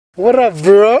What up,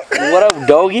 bro? What up,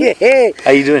 doggy? Hey.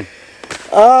 How you doing?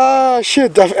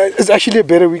 Shit. It's actually a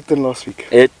better week than last week.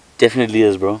 It definitely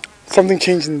is, bro. Something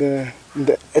changed in the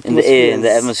atmosphere. In the air, in the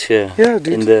atmosphere. Yeah,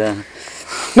 dude.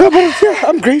 No, but yeah,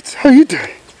 I'm great. How you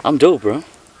doing? I'm dope, bro.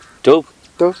 Dope.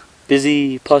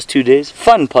 Busy past 2 days.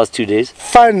 Fun past 2 days.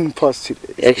 Fun past 2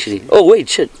 days. Actually. Oh wait,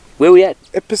 shit. Where we at?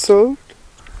 Episode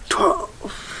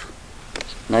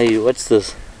 12. Now you. What's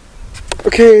this?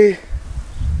 Okay.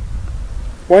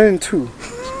 1 and 2.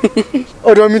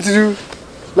 Oh, do I mean to do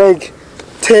like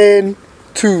 10,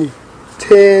 2,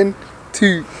 10,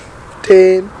 2,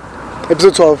 10?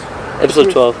 Episode 12.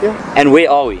 Episode 12. Yeah. And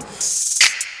where are we?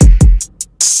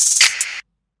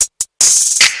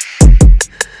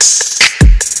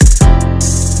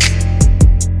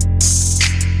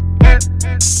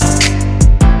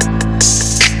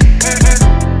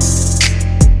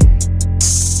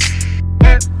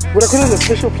 Would I call it a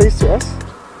special place to us?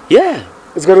 Yeah.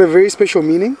 It's got a very special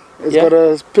meaning. It's got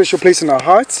a special place in our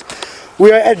hearts.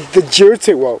 We are at the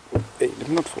Gerotek. Well, hey,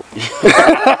 not for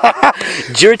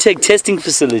Gerotek testing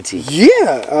facility.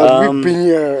 Yeah, we've been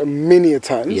here many a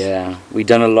times. Yeah, we've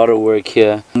done a lot of work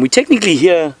here. We technically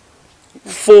here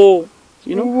for,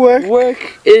 you know,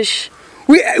 work-ish.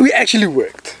 We actually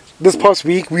worked. This past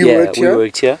week we worked here. Yeah, we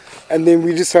worked here. And then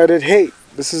we decided, hey,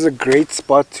 this is a great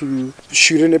spot to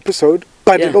shoot an episode.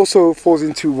 But it also falls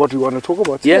into what we want to talk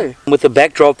about today. Yeah, with the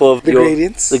backdrop of the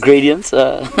gradients. The gradients.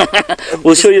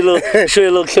 We'll show you a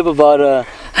little clip about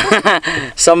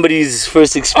somebody's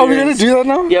first experience. Are we gonna do that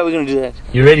now? Yeah, we're gonna do that.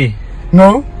 You ready?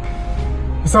 No.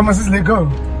 Someone says let go.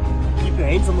 Keep your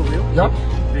hands on the wheel.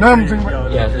 Yeah. No, I'm doing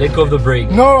yeah, let go of the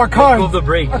brake. No, I can't. Let go of the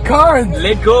brake. I can't.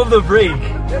 Let go of the brake.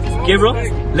 Gabriel,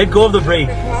 let go of the brake.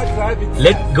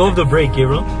 Let go of the brake,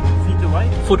 Gabriel.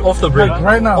 Foot off the brake. Like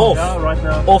right now. Off. Yeah, right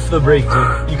now. Off the brake,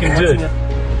 dude. You can do it.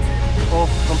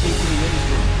 Off completely.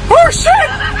 Oh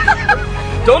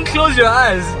shit! Don't close your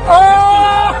eyes.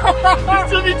 Oh! You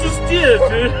still need to steer,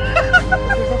 dude.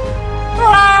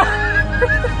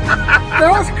 That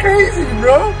was crazy,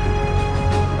 bro.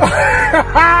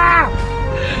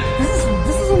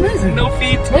 This is amazing. No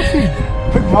feet. No feet.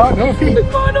 Big man, no feet. Big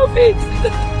man, no feet.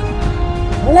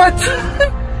 What?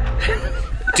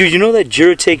 Dude, you know that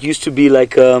Gerotek used to be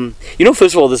like, you know,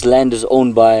 first of all, this land is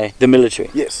owned by the military.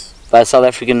 Yes. By South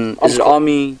African, is it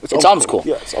Army? It's Arms Corps.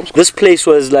 Yeah, it's Arms Corps. This place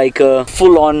was like a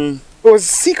full-on... It was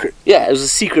secret. Yeah, it was a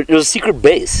secret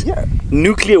base. Yeah.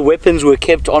 Nuclear weapons were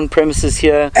kept on premises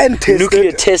here. And tested.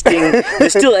 Nuclear testing. They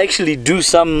still actually do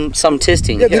some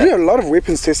testing. Yeah, they do a lot of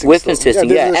weapons testing. Testing,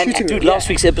 yeah. And dude, last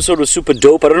week's episode was super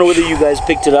dope. I don't know whether you guys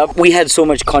picked it up. We had so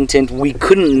much content, we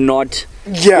couldn't not...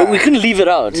 Yeah. We couldn't leave it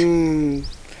out.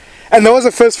 And that was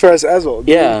a first for us as well.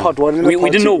 Yeah. Part 1 and we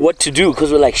part didn't 2. know what to do because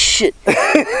we're like, shit.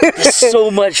 There's so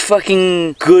much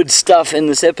fucking good stuff in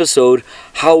this episode.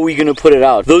 How are we going to put it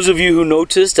out? Those of you who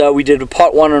noticed, we did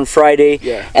part 1 on Friday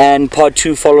and part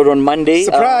 2 followed on Monday.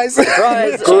 Surprise!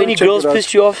 Surprise! So any girls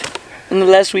pissed you off in the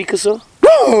last week or so?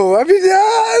 No, I mean,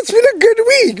 it's been a good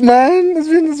week, man. It's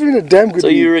been a damn good week. So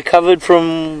you recovered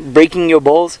from breaking your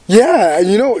balls? Yeah, and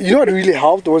you know what really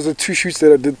helped was the 2 shoots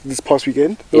that I did this past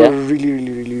weekend. They were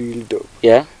really dope.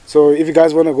 Yeah? So if you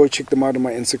guys want to go check them out on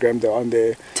my Instagram, they're on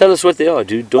there. Tell us what they are,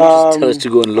 dude. Don't just tell us to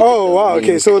go and look at them. Oh, wow,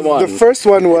 okay. So the first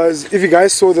one was, if you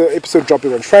guys saw the episode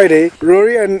dropping on Friday,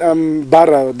 Rory and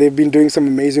Bara, they've been doing some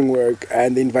amazing work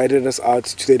and they invited us out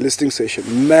to their listening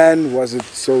session. Man, was it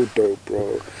so dope,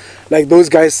 bro. Like, those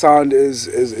guys' sound is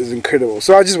incredible.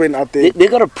 So I just went out there. They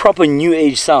got a proper new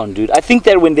age sound, dude. I think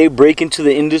that when they break into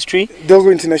the industry, they'll go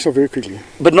international very quickly.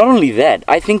 But not only that,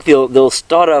 I think they'll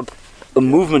start up a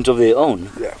movement of their own.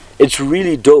 Yeah. It's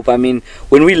really dope. I mean,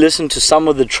 when we listen to some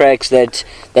of the tracks that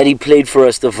he played for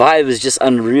us, the vibe is just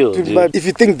unreal, dude. But if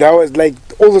you think that was, like,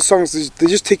 all the songs, they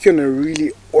just take you on a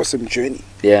really awesome journey.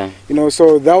 Yeah. You know,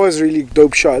 so that was really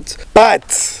dope shots.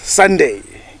 But Sunday,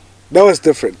 that was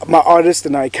different. My artist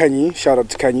and I, Kanye, shout out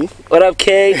to Kanye. What up,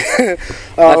 K?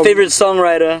 My favorite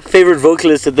songwriter, favorite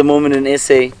vocalist at the moment in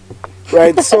SA.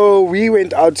 Right, so we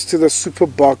went out to the Super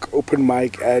Buck open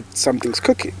mic at Something's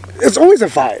Cooking. It's always a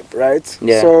vibe, right?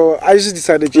 Yeah. So I just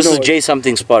decided, This is J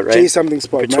something spot, right? J something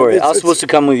spot, Pretoria. I was supposed to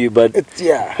come with you, but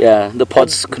yeah, the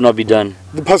pots could not be done.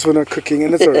 The pots were not cooking,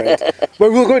 and it's alright.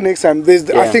 But we'll go next time.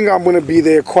 I think I'm gonna be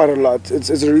there quite a lot. It's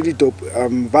a really dope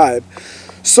vibe.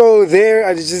 So there,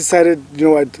 I just decided, you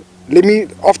know what?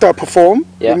 after I perform,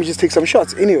 let me just take some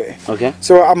shots anyway. Okay.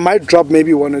 So I might drop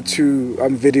maybe 1 or 2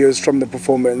 videos from the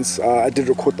performance. I did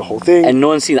record the whole thing. And no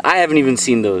one's seen. I haven't even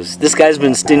seen those. This guy's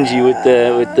been stingy with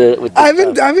the I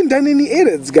haven't done any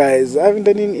edits, guys. I haven't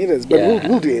done any edits, but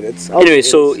we'll do edits. Anyway,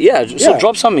 so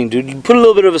drop something, dude. Put a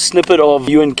little bit of a snippet of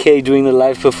you and Kay doing the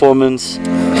live performance.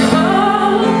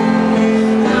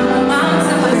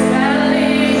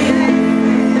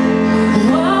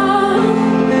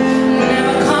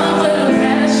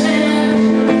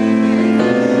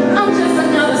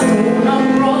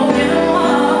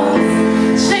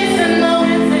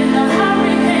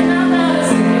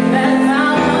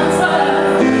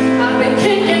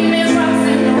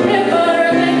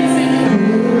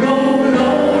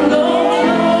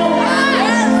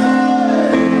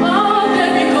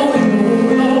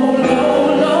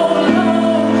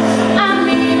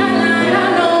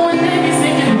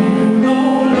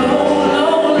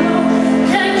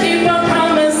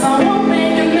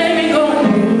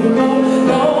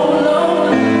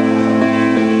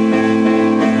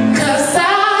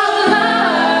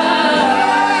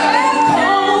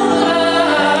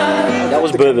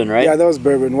 Bourbon, right? Yeah, that was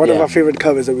Bourbon. One of our favorite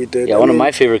covers that we did. Yeah, one of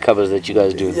my favorite covers that you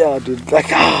guys do. Yeah, dude. Like,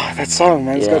 that song,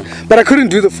 man. It's good. But I couldn't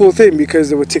do the full thing because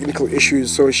there were technical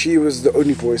issues, so she was the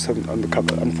only voice on the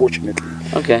cover, unfortunately.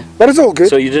 Okay. But it's all good.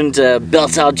 So you didn't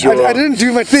belt out your... I didn't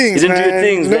do my things, You didn't do your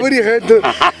things, man. Nobody heard the...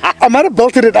 I might have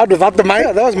belted it out without the mic.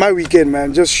 Yeah, that was my weekend,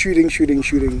 man. Just shooting.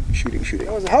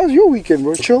 How was your weekend,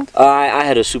 bro? Chilled? I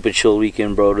had a super chill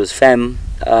weekend, bro. It was fam.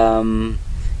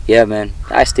 Yeah, man.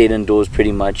 I stayed indoors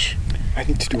pretty much. I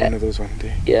need to do one of those one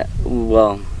day. Yeah,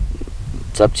 well,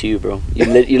 it's up to you, bro. You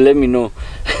let me know.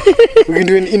 We can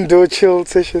do an indoor chill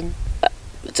session.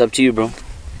 It's up to you, bro.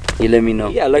 You let me know.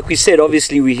 Yeah, like we said,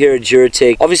 obviously we're here at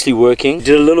Gerotek, obviously working.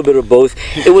 Did a little bit of both.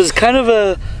 It was kind of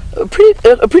a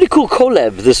pretty cool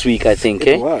collab this week, I think.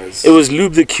 It was. It was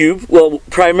Lube the Cube. Well,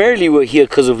 primarily we're here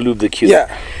because of Lube the Cube.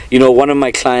 Yeah. You know, one of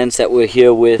my clients that we're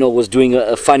here with, was doing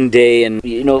a fun day and,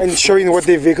 and showing what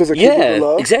their vehicles are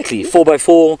capable of. Yeah, exactly.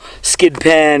 4x4,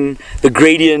 Skidpan, the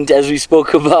gradient, as we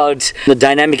spoke about, the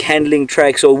dynamic handling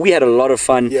track. So we had a lot of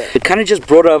fun. Yeah. It kind of just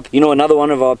brought up, another one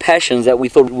of our passions that we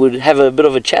thought we'd have a bit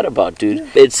of a chat about, dude.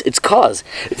 Yeah. It's cars.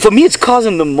 For me, it's cars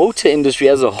in the motor industry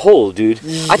as a whole, dude.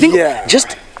 I think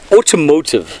just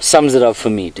automotive sums it up for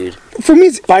me, dude. For me,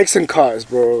 it's bikes and cars,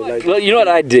 bro. Like, well, you know what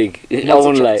I dig? I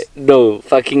won't lie. No,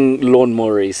 fucking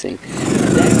lawnmower racing.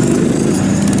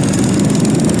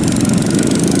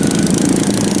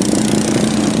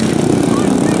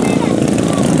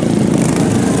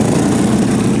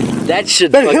 That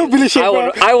shit. That hillbilly shit,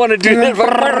 bro. I want to do that.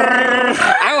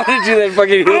 I want to do that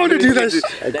fucking. I want to do that shit.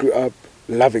 I grew up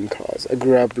loving cars. I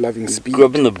grew up loving speed. You grew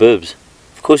up in the burbs.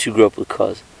 Of course, you grew up with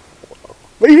cars.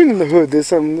 But even in the hood, there's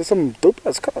some dope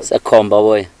ass cars. Is that combo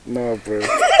boy? No, bro.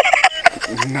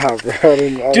 Nah,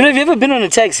 bro. Dude, have you ever been on a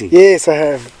taxi? Yes, I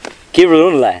have. Give it a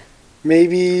lie.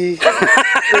 Maybe.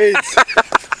 Wait.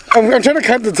 I'm trying to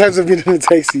count the times I've been on a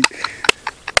taxi.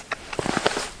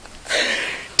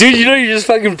 Dude, you just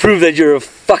fucking proved that you're a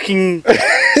fucking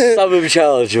suburb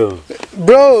child, Joe.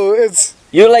 Bro, it's...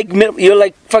 You're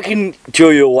like fucking Joe,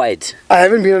 you're white. I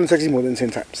haven't been on a taxi more than 10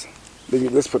 times.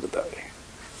 Let's put it that way.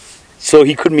 So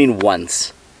he could mean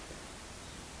once.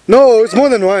 No, it's more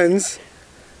than once.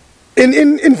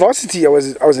 In varsity, I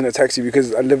was in a taxi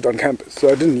because I lived on campus, so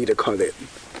I didn't need a car then,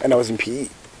 and I was in PE.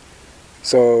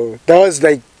 So that was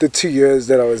like the 2 years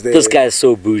that I was there. This guy's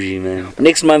so bougie, man.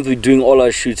 Next month we're doing all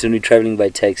our shoots and we're traveling by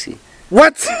taxi.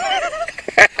 What?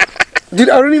 Dude,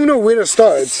 I don't even know where to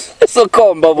start. So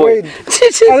calm, boy. Wait, I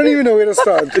don't even know where to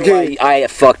start. Okay. I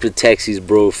fucked with taxis,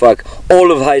 bro. Fuck.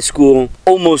 All of high school,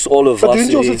 almost all of varsity. But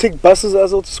didn't you also take buses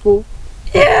as well to school?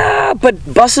 Yeah,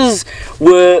 but buses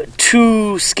were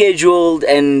too scheduled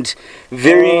and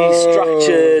very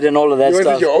structured and all of that you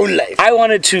stuff. You wanted your own life. I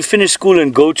wanted to finish school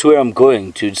and go to where I'm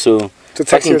going, dude. So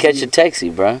I can catch a taxi,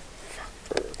 bro.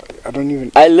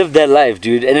 I lived that life,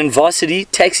 dude. And in varsity,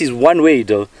 taxi's one way,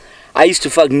 though. I used to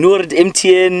fuck Noord,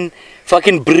 MTN,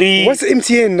 fucking Bree. What's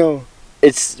MTN now?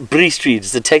 It's Bree Street.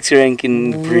 It's the taxi rank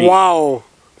in Bree. Wow.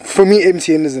 For me,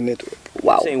 MTN is a network.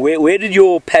 Wow. Where did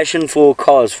your passion for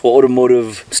cars, for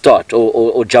automotive start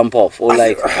or jump off? Or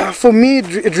for me,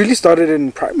 it really started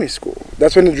in primary school.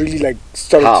 That's when it really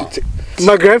started. How?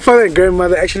 My grandfather and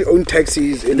grandmother actually owned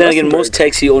taxis. Then again, most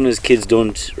taxi owners' kids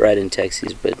don't ride in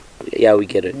taxis, but yeah, we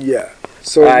get it. Yeah.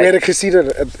 So we had a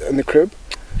Cressida in the crib.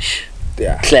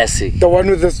 Yeah. Classic. The one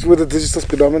with the digital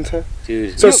speedometer.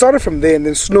 Dude. So it started from there and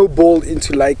then snowballed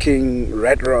into liking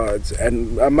rat rods.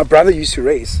 And my brother used to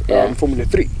race Formula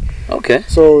 3. Okay.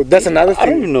 So that's another thing. I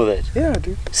don't even know that. Yeah,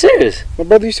 dude. Serious? My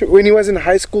brother used to, when he was in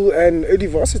high school and early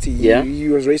varsity, Yeah. he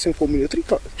was racing Formula 3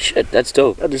 cars. Shit, that's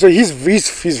dope. Yeah, dude. So he's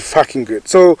fucking good.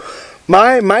 So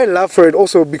my love for it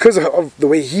also because of the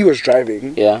way he was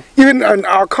driving. Yeah. Even on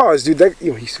our cars, dude. That he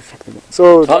used to fuck them up.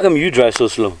 So How come you drive so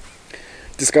slow?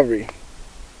 Discovery.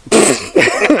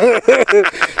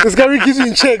 Discovery keeps me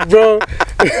in check, bro.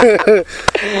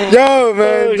 Yo,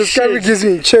 man, Oh, Discovery shit. keeps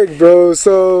me in check, bro.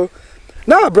 So,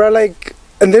 nah, bro, like,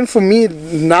 and then for me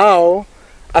now,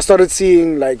 I started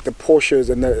seeing like the Porsches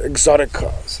and the exotic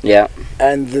cars Yeah.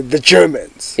 and the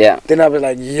Germans. Yeah. Then I was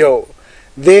like, yo.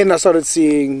 Then I started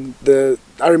seeing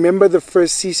I remember the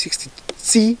first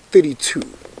C32.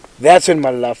 That's when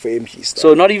my love for MG started.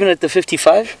 So not even at the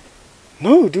 55?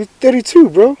 No, dude, 32,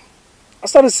 bro. I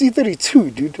started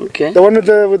C32, dude. Okay. The one with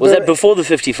the... Was that before the It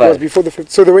was 55? before the...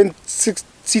 So they went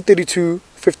C32,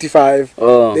 55,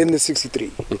 Oh. then the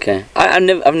 63. Okay. I've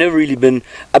never really been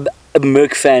a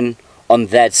Merc fan on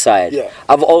that side. Yeah.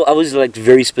 I was like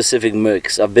very specific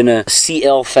Mercs. I've been a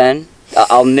CL fan.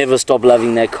 I'll never stop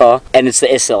loving that car. And it's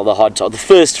the SL, the hardtop. The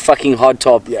first fucking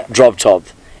hardtop, drop top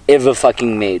ever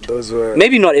fucking made. Those were...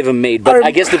 Maybe not ever made, but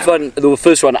I guess the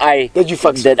first one That you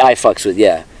fucks that I fucks with,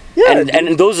 yeah. Yeah,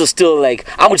 and those are still like,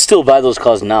 I would still buy those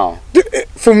cars now.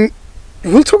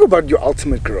 We'll talk about your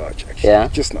ultimate garage, actually. Yeah.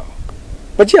 Just now.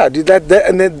 But yeah, dude, that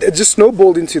and then it just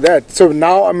snowballed into that. So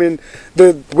now, I mean,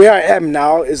 where I am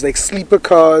now is like sleeper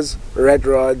cars, red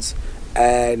rods,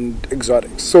 and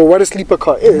exotics. So what a sleeper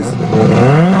car is...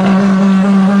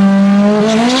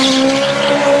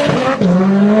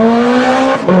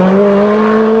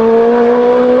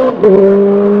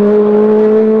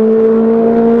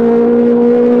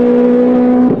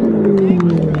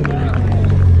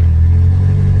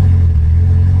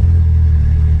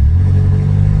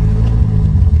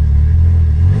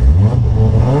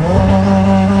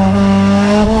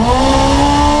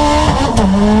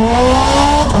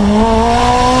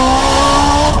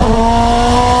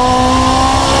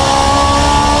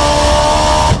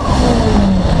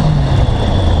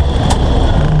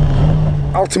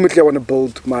 Ultimately, I want to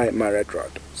build my red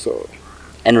rod. So,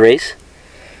 And race?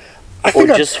 Or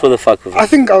just for the fuck of it? I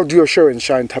think I'll do a show and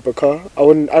shine type of car.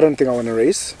 I don't think I want to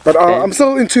race, but I'm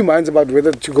still in two minds about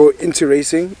whether to go into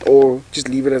racing or just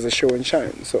leave it as a show and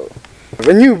shine. So,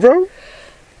 when you, bro?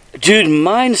 Dude,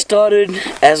 mine started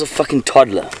as a fucking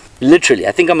toddler. Literally,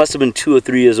 I think I must have been 2 or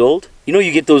 3 years old. You know,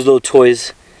 you get those little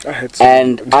toys. I had some.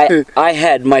 And I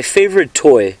had my favorite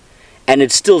toy, and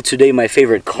it's still today my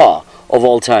favorite car of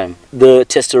all time, the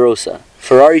Testarossa.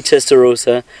 Ferrari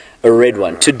Testarossa, a red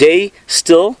one. Today,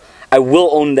 still, I will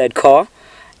own that car,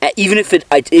 even if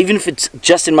it's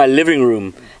just in my living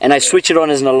room, and I switch it on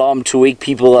as an alarm to wake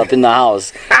people up in the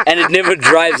house, and it never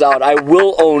drives out. I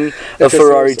will own a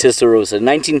Ferrari Testarossa, an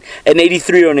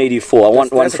 83 or an 84. I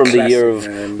want one from the year of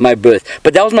my birth.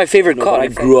 But that was my favorite car. I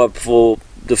grew up for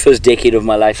the first decade of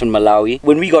my life in Malawi.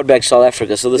 When we got back to South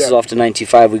Africa, so this is after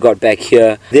 95, we got back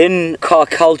here. Then car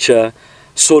culture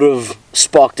sort of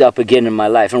sparked up again in my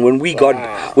life. And when we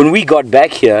got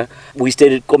back here, we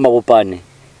stayed at Komabopane,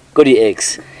 Kodi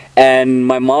X. And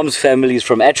my mom's family is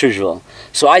from Atteridgeville.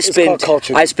 So I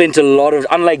spent a lot of,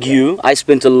 unlike you, I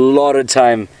spent a lot of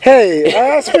time. Hey,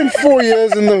 I spent 4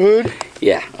 years in the hood.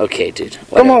 Yeah, okay, dude.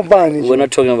 Come on, Barney. We're not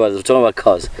talking about this, we're talking about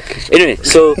cars. Anyway,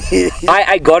 so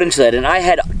I got into that, and I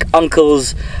had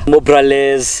uncles,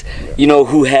 Mobrales, you know,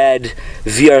 who had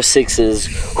VR6s,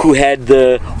 who had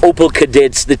the Opel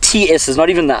Cadets, the TSs, not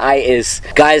even the IS.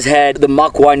 Guys had the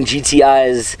Mach 1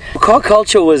 GTIs. Car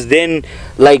culture was then,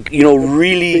 like, you know,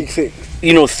 really,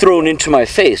 you know, thrown into my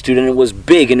face, dude, and it was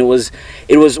big, and it was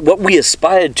what we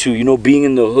aspired to, you know, being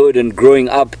in the hood and growing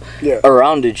up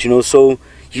around it, you know. So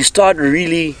you start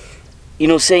really, you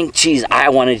know, saying, geez, I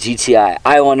want a GTI,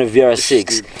 I want a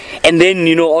VR6. And then,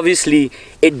 you know, obviously,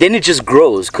 it just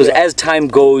grows. Because as time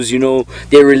goes, you know,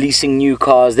 they're releasing new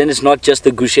cars. Then it's not just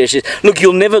the Gusheshes. Look,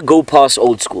 you'll never go past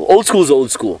old school. Old school's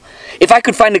old school. If I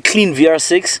could find a clean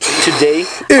VR6 today,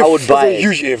 I would buy it.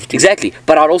 Huge if, exactly.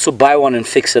 But I'd also buy one and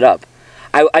fix it up.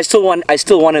 I still want a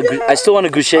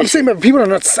Gusheshe. I'm saying, but people are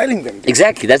not selling them.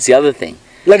 Exactly, that's the other thing.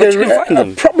 Like but you can find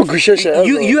them. Proper Gusheshe.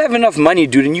 You have enough money,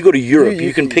 dude, and you go to Europe,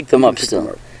 you can pick them up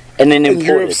still. And then import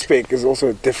Europe's it. spec is also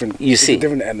a different. You see, a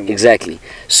different animal. Exactly.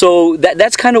 So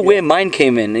that's kind of where mine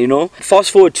came in. You know, fast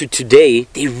forward to today,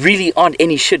 there really aren't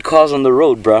any shit cars on the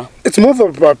road, bruh. It's more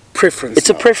about preference. It's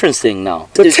a preference thing now.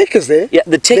 The tech is there. Yeah,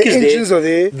 the tech is there. The engines are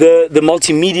there. The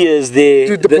multimedia is there.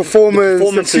 Dude, the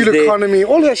performance, the fuel economy,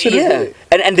 all that shit is there.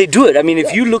 And they do it. I mean,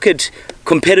 if you look at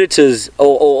competitors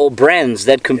or brands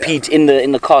that compete in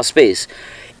the car space,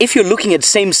 if you're looking at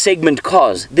same segment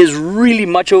cars, there's really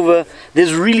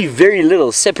very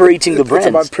little separating the brands.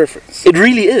 It's about preference. It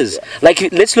really is.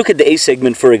 Like, let's look at the A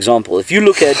segment, for example. If you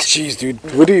look at... Jeez, dude,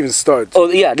 where do you even start? Oh,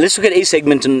 yeah, let's look at A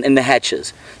segment and the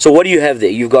hatches. So what do you have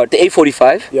there? You've got the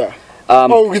A45. Yeah.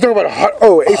 We're talking about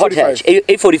A45. Hot hatch.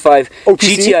 A45,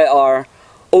 OPC? GTIR,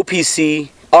 OPC,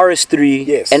 RS3,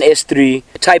 yes, and S3,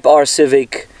 Type R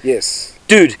Civic. Yes.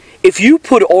 Dude, if you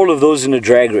put all of those in a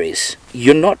drag race,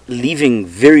 you're not leaving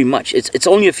very much. It's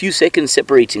only a few seconds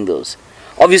separating those.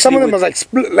 Obviously, some of them are like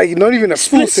split, like not even a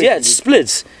full splits. Yeah, it's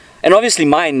splits. And obviously,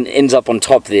 mine ends up on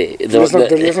top there. Let's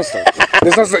not start.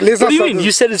 What do you mean?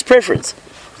 You said it's preference.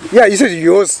 Yeah, you said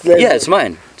yours. Yeah, it's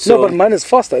mine. So, no, but mine is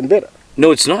faster and better.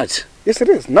 No, it's not. Yes, it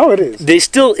is. Now it is. There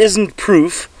still isn't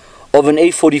proof of an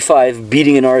A45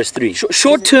 beating an RS3.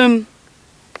 Short-term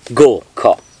goal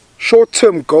car.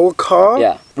 Short-term goal car.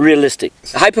 Yeah, realistic.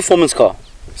 High-performance car.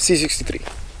 C63.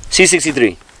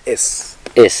 C63.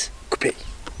 S. Coupe.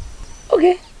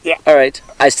 Okay. Yeah. All right.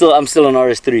 I'm still on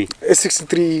RS3.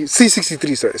 S63.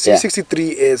 C63. Sorry.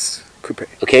 C63 is coupe.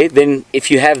 Okay. Then if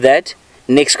you have that,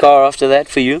 next car after that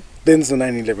for you. Then it's the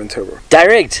 911 turbo.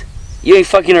 Direct. You ain't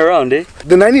fucking around, eh?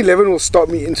 The 911 will start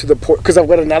me into the Porsche because I've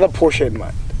got another Porsche in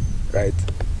mind, right?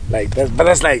 Like that, but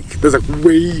that's like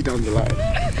way down the line.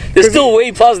 There's still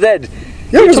way past that.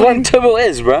 Yeah, there's one Turbo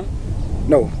S, bro.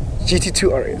 No,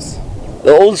 GT2 RS.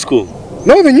 The old school.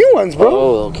 No, the new ones, bro.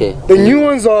 Oh, okay. The new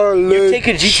ones are. You take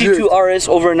a GT2 RS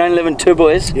over a 911 Turbo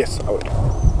S? Yes,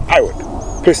 I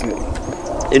would, personally.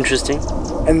 Interesting.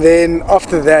 And then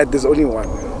after that, there's only one.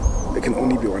 There can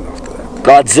only be one after that.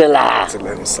 Godzilla.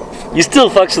 Godzilla himself. You still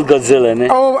fucks with Godzilla, ne?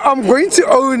 Oh, I'm going to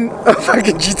own a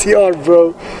fucking GTR,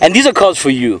 bro. And these are cars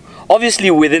for you. Obviously,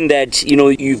 within that, you know,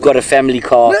 you've got a family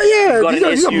car. Yeah,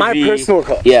 these are my personal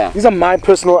cars. Yeah. These are my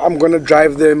personal. I'm gonna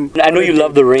drive them. I know you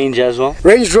love the range as well.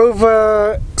 Range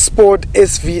Rover Sport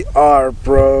SVR,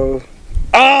 bro.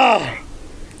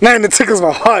 Man, it tickles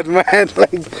my heart, man.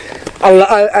 Like,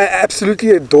 I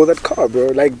absolutely adore that car, bro.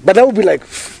 Like, but that would be like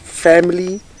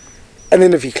family, and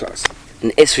then a V-Class.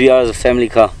 An SVR is a family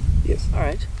car. Yes. All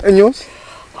right. And yours?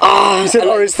 You said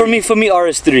RS3. For me,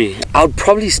 RS3. I would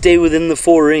probably stay within the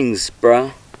 4 rings,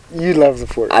 bruh. You love the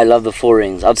 4 rings. I love the 4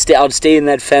 rings. I'd stay in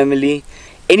that family.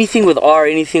 Anything with R,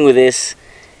 anything with S,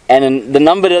 and then the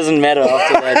number doesn't matter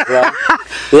after that, bruh.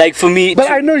 Like for me. But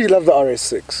I know you love the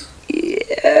RS6.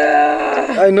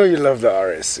 Yeah. I know you love the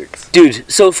RS6. Dude,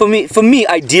 so for me,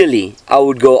 ideally, I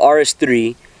would go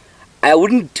RS3. I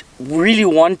wouldn't really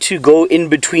want to go in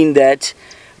between that,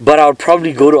 but I would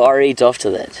probably go to R8 after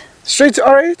that. Straight to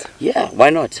R8? Yeah, why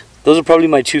not? Those are probably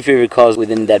my 2 favorite cars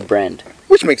within that brand.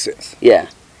 Which makes sense. Yeah.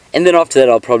 And then after that,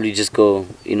 I'll probably just go,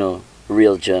 you know,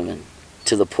 real German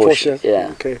to the Porsche.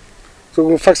 Yeah. Okay. So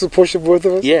we'll fax the Porsche, both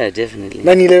of us? Yeah, definitely.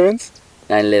 911s?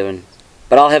 911.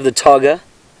 But I'll have the Targa.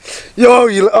 Yo,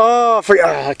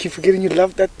 I keep forgetting you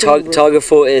love that thing, Targa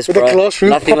 4S, with bro. the glass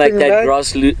roof. Nothing like that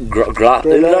glass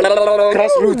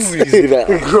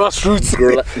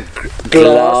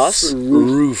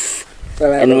roof.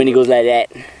 And then when he goes like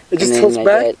that, it just tilts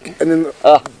back, and then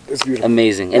it's beautiful.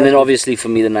 Amazing. And then obviously for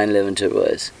me the 911 Turbo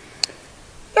S.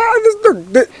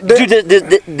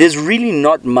 Dude, there's really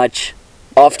not much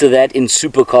after that in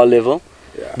supercar level.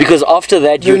 Yeah. Because after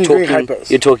that you're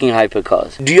talking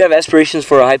hypercars. Do you have aspirations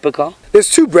for a hypercar? There's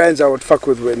 2 brands I would fuck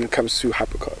with when it comes to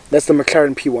hypercar. That's the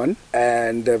McLaren P1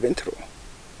 and the Aventador.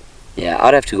 Yeah,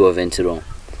 I'd have to go Aventador.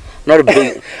 Not a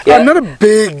big. I'm not a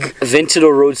big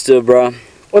Aventador Roadster, bruh.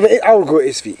 Well, I would go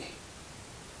SV.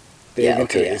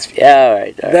 SV. Yeah,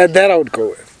 alright. That I would go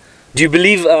with. Do you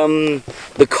believe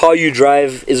the car you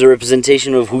drive is a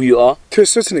representation of who you are? To a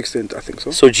certain extent, I think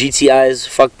so. So GTIs,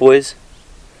 fuck boys.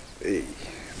 Hey,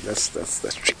 that's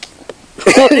tricky.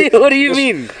 What do you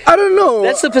mean? I don't know.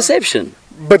 That's the perception.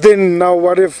 But then now,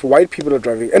 what if white people are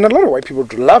driving? And a lot of white people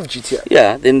love GTI.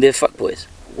 Yeah, then they're fuck boys.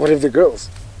 What if they're girls?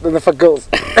 Then they're fuck girls.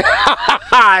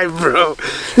 Hi, bro.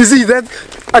 You see that?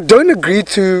 I don't agree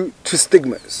to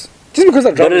stigmas. Just because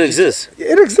I drive. But it exists.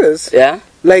 It exists. Yeah.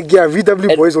 Like, yeah,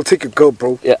 VW boys will take a girl,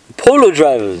 bro. Yeah. Polo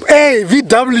drivers. Hey,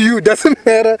 VW, doesn't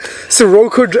matter.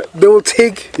 Sirocco, they will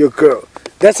take your girl.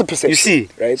 That's a perception. You see,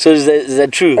 right? So is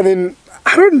that true? And then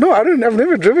I don't know. I've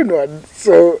never driven one.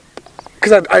 So,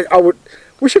 because I would.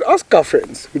 We should ask our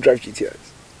friends who drive GTIs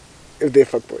if they're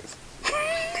fuckboys.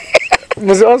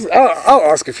 I'll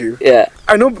ask a few. Yeah.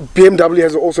 I know BMW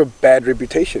has also a bad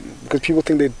reputation because people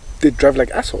think they drive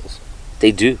like assholes.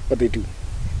 They do. But they do.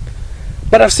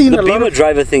 But I've seen the Beamer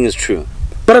driver thing is true.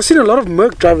 But I've seen a lot of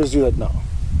Merc drivers do that now,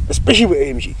 especially with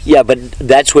AMGs. Yeah, but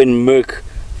that's when Merc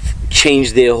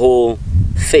changed their whole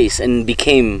face and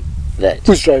became that.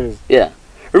 Who's drivers? Yeah.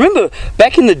 Remember,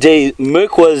 back in the day,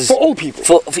 Merc was For old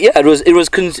people. Yeah, it was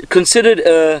considered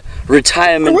a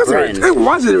retirement brand. It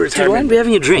was a Dude, why retirement. aren't we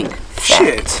having a drink?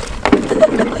 Shit.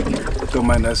 Don't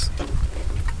mind us.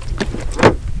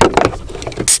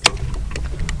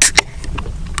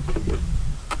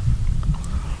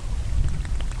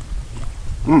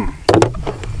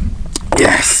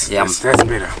 Yes. Yeah. That's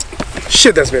better.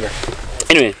 Shit, that's better.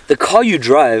 Anyway, the car you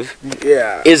drive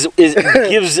Yeah. is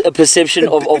gives a perception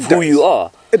of it who does. you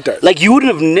are. It does. Like, you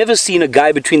wouldn't have never seen a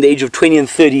guy between the age of 20 and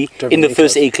 30 Driving in the A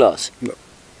first class. A class. No.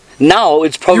 Now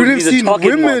it's You probably would have the seen target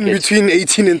women market. between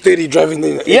 18 and 30 driving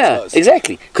the A Yeah, class.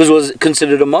 exactly. Because it was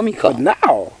considered a mommy car. But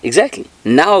now, Exactly.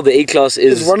 Now the A class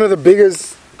it's is one of the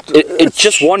biggest. it's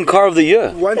just one car of the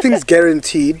year. One thing's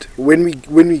guaranteed: when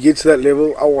we get to that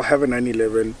level, I will have a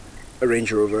 911, a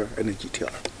Range Rover, and a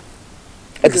GTR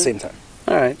at the same time.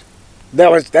 All right.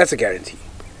 That's a guarantee.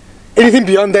 Anything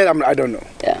beyond that, I don't know.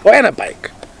 Yeah. Oh, and a bike.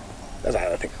 That's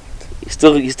another thing.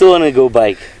 You still want to go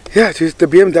bike? Yeah, dude, the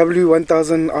BMW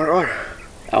 1000 RR.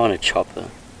 I want a chopper,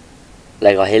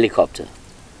 like a helicopter.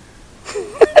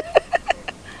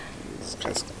 It's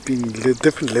just being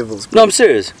different levels. No, I'm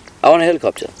serious. I want a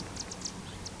helicopter.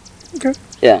 Okay.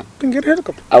 Yeah. Then get a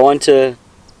helicopter. I want a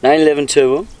 911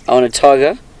 turbo. I want a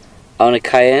Targa. I want a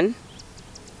Cayenne.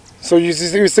 So you're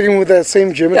sticking with that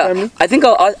same German Yeah. family? I think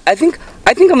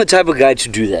I'm the type of guy to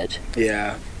do that.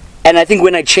 Yeah. And I think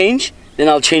when I change, then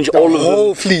I'll change The all of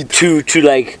whole them fleet. to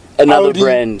like another Audi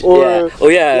brand. or- Yeah. Oh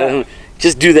yeah. yeah.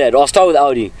 Just do that. I'll start with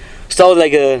Audi. Start with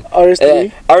like a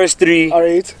RS3, RS3,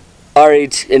 R8.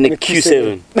 R8, and a And a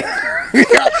Q7.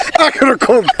 I could have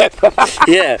called that.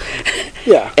 Yeah.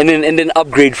 Yeah. And then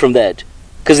upgrade from that.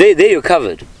 Because there you're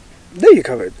covered. There you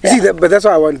covered. Yeah. See, but that's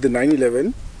why I want the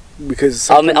 911 because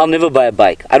I'll never buy a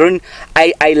bike.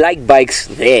 I like bikes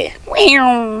there.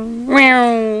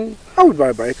 I would buy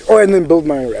a bike. Oh, and then build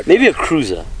my own rack. Maybe a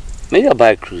cruiser. Maybe I'll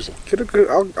buy a cruiser.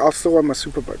 I'll still want my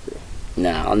super bike, bro.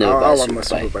 Nah, I'll never buy I a want my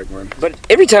super super bike. bike, man. But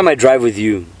every time I drive with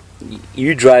you,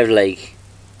 you drive like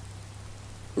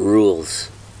rules.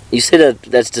 You say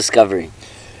that's discovery.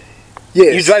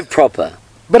 Yes. You drive proper.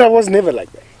 But I was never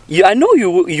like that. I know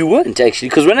you weren't actually,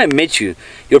 because when I met you,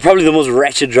 you're probably the most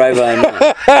ratchet driver I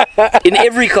know. In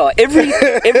every car, every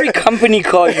company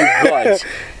car you got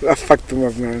I fucked them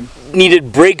up, man.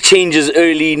 needed brake changes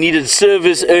early, needed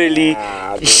service early.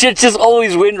 dude. Shit just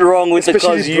always went wrong with the cars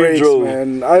Especially you brakes, drove.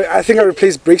 man. I think I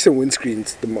replaced brakes and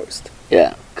windscreens the most.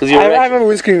 Yeah, because you're I ratchet. have a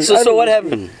windscreen. So what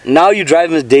happened? Now you drive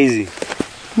Miss Daisy.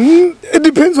 It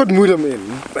depends what mood I'm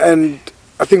in, and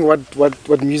I think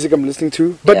what music I'm listening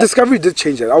to. But Yeah. Discovery did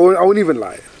change that. I won't even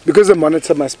lie, because they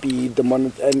monitor my speed,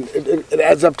 and it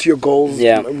adds up to your goals,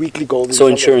 Yeah. weekly goals. and So stuff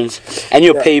like insurance and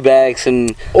your Yeah. paybacks and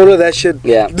that. All of that shit.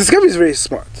 Yeah. Discovery is very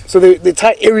smart, so they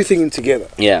tie everything in together,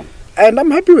 yeah. and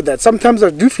I'm happy with that. Sometimes I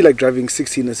do feel like driving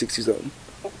 60 in a 60 zone,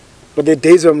 but there are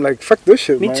days where I'm like, fuck this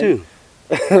shit, Me man. too.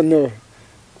 No.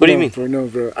 What do you No, mean? Bro, no,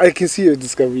 bro. I can see your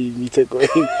Discovery meter going.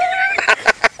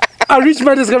 I reach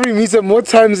my Discovery meter more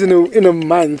times in a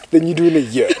month than you do in a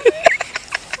year.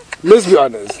 Let's be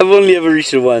honest. I've only ever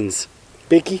reached it once.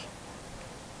 Becky?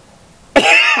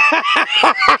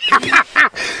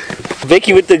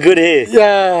 Becky with the good hair.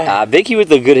 Yeah. Becky with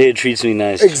the good hair treats me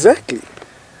nice. Exactly.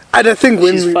 And I think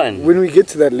She's fun. when we get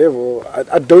to that level,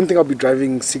 I don't think I'll be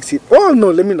driving 60. Oh, no,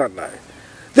 let me not lie.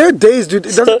 There are days, dude.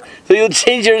 It doesn't. So you'll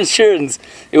change your insurance.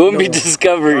 It won't be No.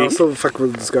 Discovery. I'll still fuck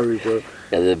with Discovery, bro.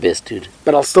 Yeah, they're the best, dude.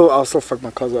 But I'll still fuck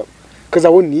my cars up. Because I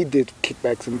won't need the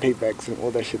kickbacks and paybacks and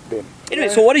all that shit then. Anyway,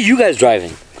 so what are you guys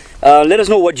driving? Let us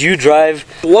know what you drive.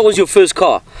 What was your first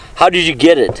car? How did you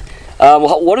get it?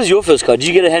 What is your first car? Did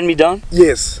you get a hand-me-down?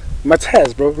 Yes. My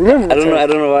Taz, bro. Remember my I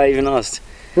don't know why I even asked.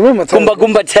 Remember my Taz? Gumba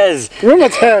Gumba Tez. Remember my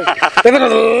Taz? That thing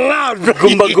was loud, bro.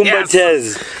 Gumba Gumba Yes.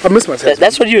 Tez. I miss my Taz.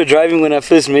 That's what you were driving when I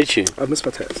first met you. I miss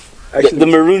my Taz. The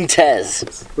Actually, maroon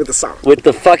Tez. with the sound. With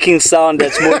the fucking sound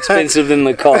that's more expensive than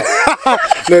the car.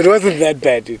 No, it wasn't that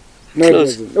bad, dude. No,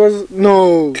 Close. it wasn't. It was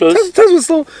no. Close. Taz was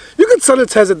still. You could sell a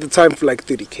Taz at the time for like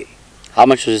 30k. How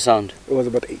much was the sound? It was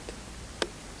about 8.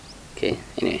 Okay,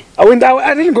 anyway.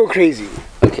 I didn't go crazy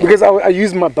Okay. because I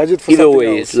used my budget for Either something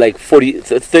way, else. it's like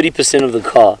 30% of the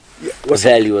car Yeah, was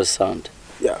value was sound.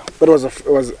 Yeah, but it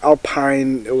was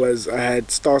Alpine. I had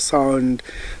Star Sound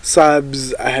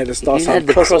subs. I had a Star You Sound had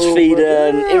the crossover. crossfader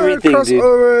and everything, dude.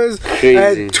 crossovers. Crazy. I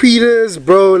had tweeters,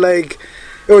 bro. Like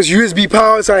it was USB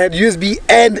power, so I had USB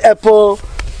and Apple.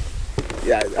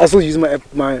 Yeah, I still use my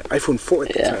iPhone 4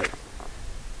 at the Yeah. time.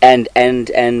 And iPod.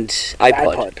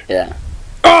 iPod. Yeah,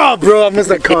 Oh, bro, I missed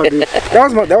that car, dude.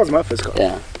 That was my first car.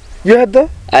 yeah. You had the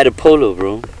I had a Polo,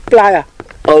 bro. Playa.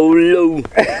 Polo.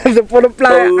 The Polo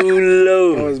Playa.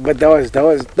 Polo.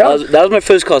 That was my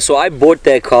first car. So I bought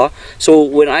that car. So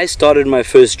when I started my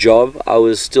first job, I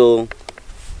was still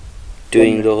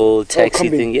doing the whole taxi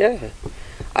thing. Yeah.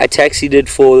 I taxied it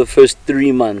for the first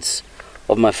 3 months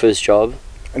of my first job.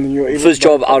 And then you were able first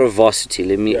job out of varsity.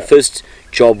 First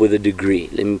job with a degree.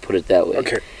 Let me put it that way.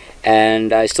 Okay.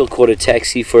 And I still caught a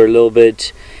taxi for a little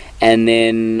bit, and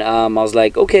then I was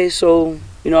like, okay, so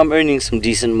I'm earning some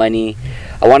decent money.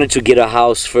 I wanted to get a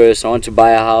house first. I wanted to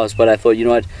buy a house, but I thought, you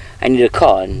know what, I need a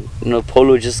car, and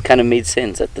Polo just kind of made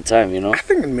sense at the time. I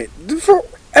think it made.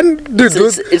 And dude,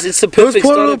 it's the perfect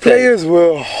Polo starter pack. Players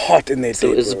were hot in their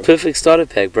day. It's a perfect starter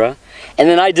pack, bro. And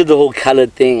then I did the whole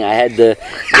colored thing. I had the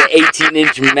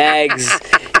 18-inch mags,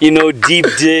 deep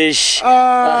dish.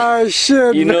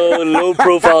 Shit. Low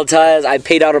profile tires. I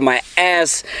paid out of my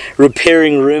ass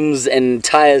repairing rims and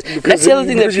tires. And that's the other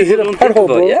thing that people don't think about.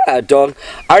 Bro. Yeah, dog.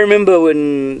 I remember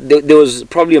when there was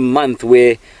probably a month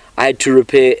where I had to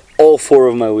repair all 4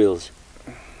 of my wheels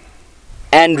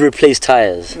and replace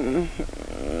tires.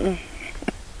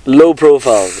 Low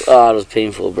profiles. Oh, it was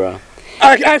painful, bro.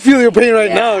 I feel your pain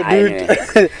right now,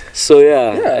 dude. So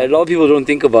a lot of people don't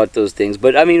think about those things,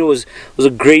 but I mean, it was a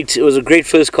great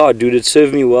first car, dude. It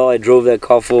served me well. I drove that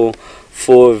car for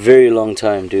a very long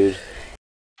time, dude.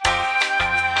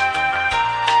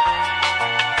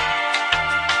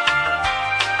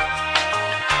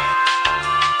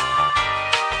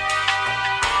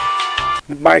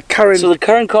 So the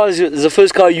current car is the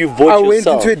first car you've bought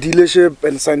yourself. I went into a dealership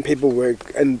and signed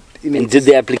paperwork and did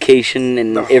the application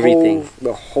and everything.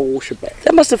 The whole shebang.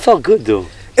 That must have felt good though.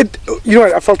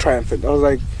 I felt triumphant. I was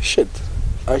like, shit.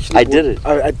 I did it.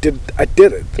 I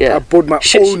did it. Yeah. I bought my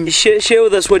own. Share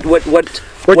with us what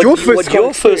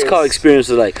your first car experience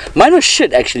was like. Mine was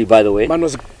shit, actually. By the way. Mine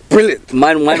was brilliant.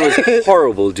 Mine was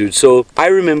horrible, dude. So I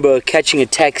remember catching a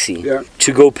taxi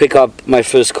to go pick up my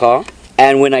first car.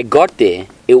 And when I got there,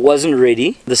 it wasn't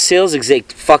ready. The sales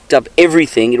exec fucked up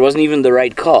everything. It wasn't even the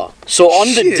right car. So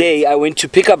on the day I went to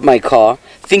pick up my car,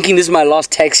 thinking this is my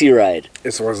last taxi ride.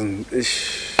 It wasn't.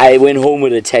 I went home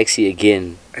with a taxi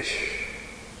again.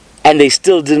 And they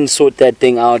still didn't sort that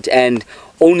thing out. And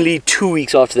only 2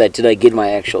 weeks after that did I get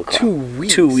my actual car. 2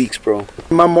 weeks? 2 weeks, bro.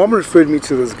 My mom referred me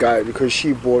to this guy because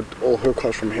she bought all her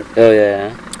cars from him. Oh,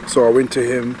 yeah. So I went to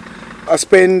him. I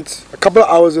spent a couple of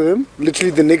hours with him.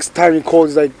 Literally the next time he called,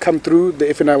 he's like, come through. The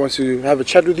FNI wants to have a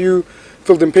chat with you.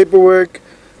 Filled in paperwork.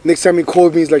 Next time he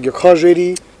called me, he's like, your car's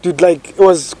ready. Dude, like, it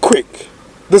was quick.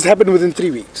 This happened within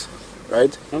 3 weeks,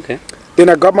 right? Okay. Then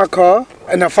I got my car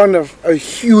and I found a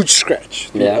huge scratch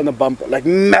on the bumper. Like,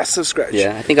 massive scratch.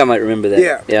 Yeah, I think I might remember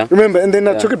that. Yeah. Remember, and then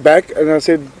I took it back and I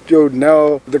said, yo,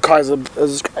 now the car has a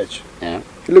scratch. Yeah.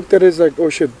 He looked at it, he's like, oh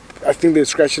shit, I think they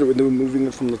scratched it when they were moving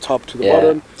it from the top to the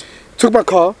bottom. Took my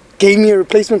car, gave me a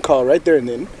replacement car right there and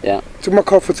then. Yeah. Took my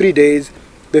car for 3 days.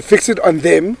 They fixed it on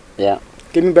them. Yeah.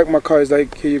 Gave me back my car. It's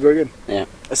like, here you go again. Yeah.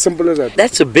 As simple as that.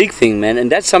 That's a big thing, man.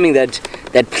 And that's something that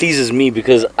pleases me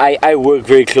because I work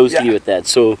very closely with that.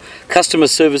 So customer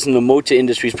service in the motor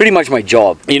industry is pretty much my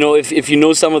job. If you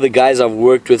know some of the guys I've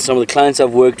worked with, some of the clients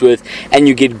I've worked with, and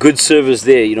you get good service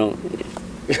there,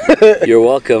 you're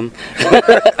welcome.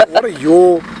 What are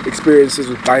your experiences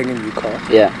with buying a new car?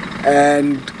 Yeah.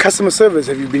 And customer service,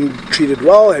 have you been treated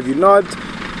well? Have you not?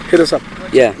 Hit us up.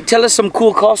 Yeah. Tell us some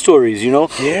cool car stories,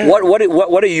 Yeah.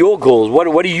 What are your goals?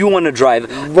 What do you want to drive?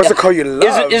 What's the car you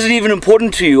love? Is it even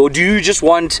important to you? Or do you just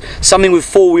want something with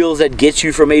 4 wheels that gets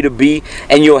you from A to B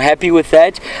and you're happy with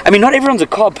that? I mean, not everyone's a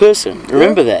car person.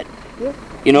 Remember that.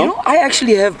 Yeah. I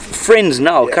actually have friends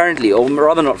now, currently, or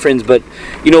rather not friends, but,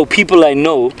 people I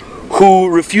know who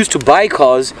refuse to buy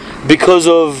cars because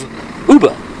of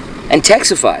Uber and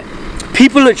Taxify.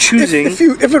 People are choosing...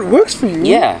 If it works for you...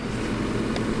 Yeah.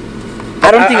 I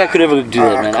don't think I could ever do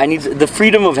that, man. I need the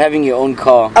freedom of having your own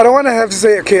car. I don't want to have to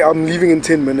say, okay, I'm leaving in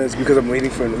 10 minutes because I'm waiting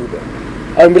for an Uber.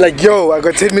 And be like, yo, I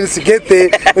got 10 minutes to get there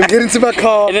and get into my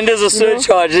car. And then there's a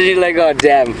surcharge and you're like, oh,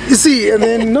 damn. You see, and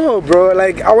then, no, bro,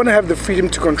 like, I want to have the freedom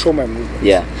to control my movement.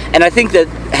 Yeah. And I think that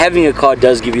having a car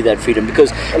does give you that freedom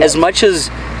because as much as,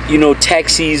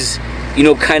 taxis,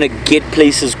 kind of get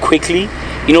places quickly,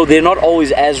 they're not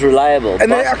always as reliable. And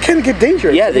they can get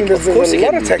dangerous. Yeah, of course there's a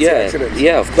lot of taxi accidents.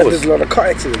 Yeah, of course. But there's a lot of car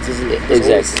accidents, isn't it?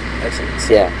 Exactly. Accidents.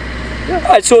 Yeah.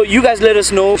 Alright, so you guys let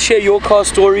us know, share your car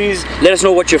stories, let us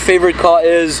know what your favorite car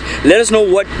is, let us know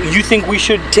what you think we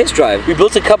should test drive. We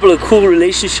built a couple of cool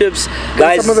relationships,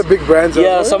 guys. Some of the big brands.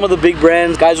 Yeah, some of the big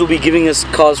brands. Guys will be giving us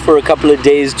cars for a couple of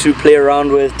days to play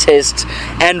around with, test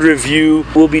and review.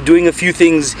 We'll be doing a few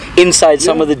things inside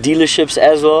some of the dealerships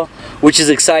as well, which is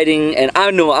exciting, and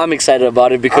I know I'm excited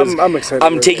about it because I'm excited.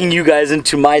 I'm taking you guys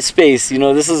into my space. You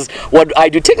know, this is what I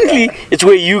do. Technically, it's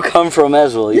where you come from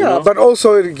as well. You know? But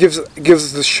also it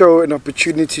gives the show an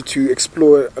opportunity to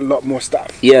explore a lot more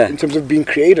stuff. Yeah. In terms of being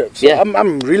creative. So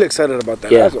I'm really excited about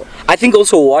that as well. I think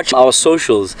also watch our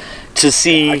socials to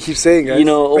see. I keep saying, guys. You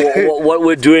know, what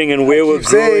we're doing and where we're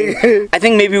growing. I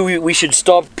think maybe we should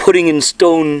stop putting in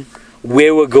stone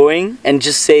where we're going and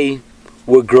just say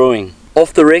we're growing.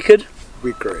 Off the record,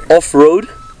 we're growing. Off-road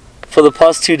for the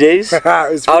past 2 days.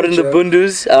 Out in the chill.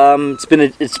 bundus.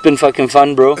 It's been fucking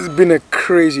fun, bro. It's been a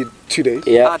crazy 2 days.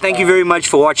 Yeah. Thank you very much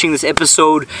for watching this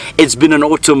episode. It's been an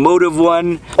automotive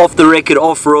one. Off the record,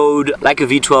 off-road, like a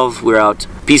V12. We're out.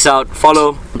 Peace out.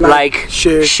 Follow, like,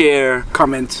 share,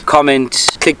 comment,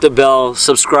 click the bell,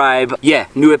 subscribe. Yeah,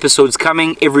 new episodes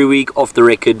coming every week. Off the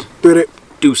record. Do it.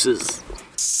 Deuces.